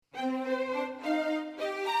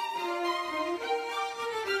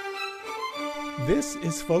This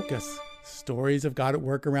is Focus, stories of God at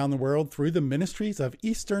work around the world through the ministries of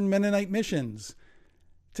Eastern Mennonite Missions.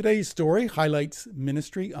 Today's story highlights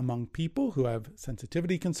ministry among people who have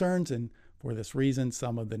sensitivity concerns, and for this reason,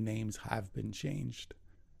 some of the names have been changed.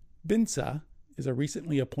 Binsa is a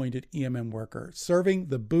recently appointed EMM worker serving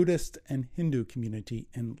the Buddhist and Hindu community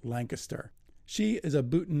in Lancaster. She is a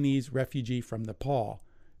Bhutanese refugee from Nepal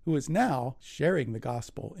who is now sharing the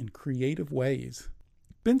gospel in creative ways.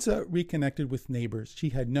 Binsa reconnected with neighbors she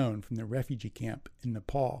had known from the refugee camp in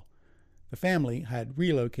Nepal. The family had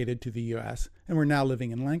relocated to the U.S. and were now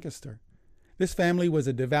living in Lancaster. This family was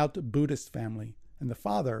a devout Buddhist family, and the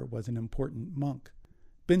father was an important monk.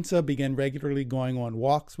 Binsa began regularly going on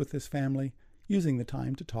walks with his family, using the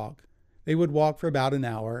time to talk. They would walk for about an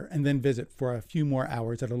hour and then visit for a few more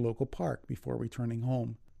hours at a local park before returning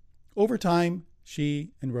home. Over time,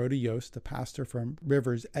 she and Rhoda Yost, a pastor from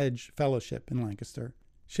River's Edge Fellowship in Lancaster,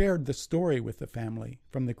 shared the story with the family,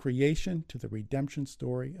 from the creation to the redemption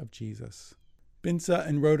story of Jesus. Binsa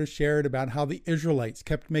and Rhoda shared about how the Israelites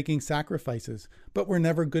kept making sacrifices, but were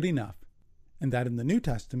never good enough, and that in the New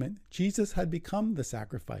Testament, Jesus had become the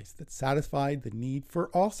sacrifice that satisfied the need for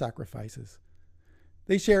all sacrifices.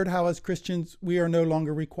 They shared how as Christians, we are no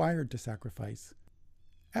longer required to sacrifice.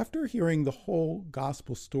 After hearing the whole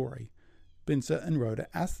gospel story, Binsa and Rhoda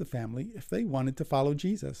asked the family if they wanted to follow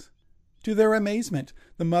Jesus. To their amazement,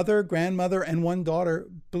 the mother, grandmother, and one daughter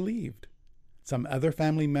believed. Some other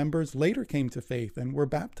family members later came to faith and were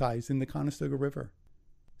baptized in the Conestoga River.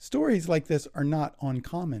 Stories like this are not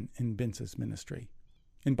uncommon in Binsa's ministry.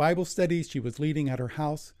 In Bible studies she was leading at her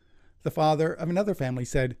house, the father of another family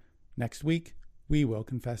said, "Next week, we will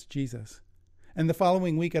confess Jesus." And the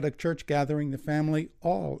following week at a church gathering, the family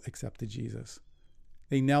all accepted Jesus.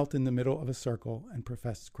 They knelt in the middle of a circle and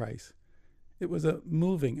professed Christ. It was a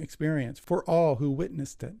moving experience for all who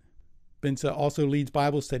witnessed it. Binsa also leads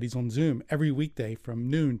Bible studies on Zoom every weekday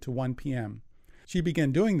from noon to 1 p.m. She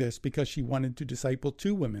began doing this because she wanted to disciple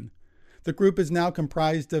 2 women. The group is now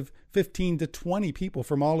comprised of 15 to 20 people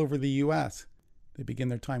from all over the U.S. They begin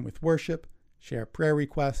their time with worship, share prayer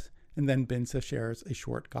requests, and then Binsa shares a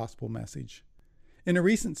short gospel message. In a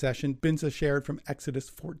recent session, Binsa shared from Exodus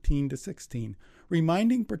 14 to 16,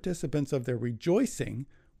 reminding participants of their rejoicing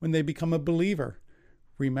when they become a believer,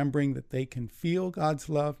 remembering that they can feel God's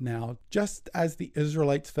love now, just as the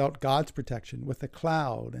Israelites felt God's protection with a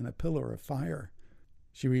cloud and a pillar of fire.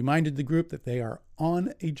 She reminded the group that they are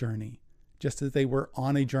on a journey, just as they were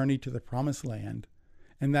on a journey to the promised land,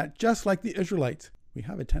 and that just like the Israelites, we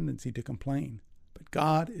have a tendency to complain, but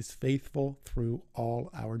God is faithful through all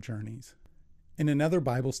our journeys. In another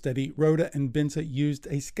Bible study, Rhoda and Binsa used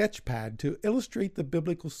a sketch pad to illustrate the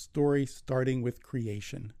biblical story starting with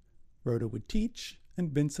creation. Rhoda would teach,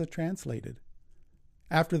 and Binsa translated.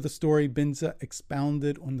 After the story, Binsa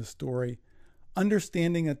expounded on the story,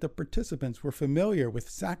 understanding that the participants were familiar with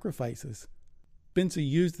sacrifices. Binsa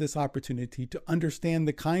used this opportunity to understand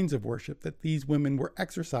the kinds of worship that these women were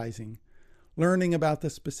exercising, learning about the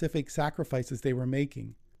specific sacrifices they were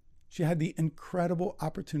making. She had the incredible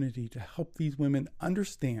opportunity to help these women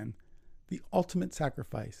understand the ultimate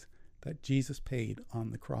sacrifice that Jesus paid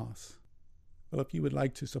on the cross. Well, if you would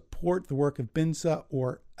like to support the work of Binsa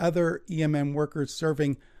or other EMM workers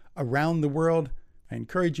serving around the world, I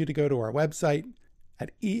encourage you to go to our website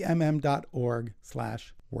at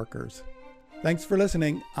emm.org/workers. Thanks for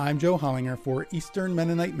listening. I'm Joe Hollinger for Eastern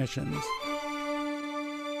Mennonite Missions.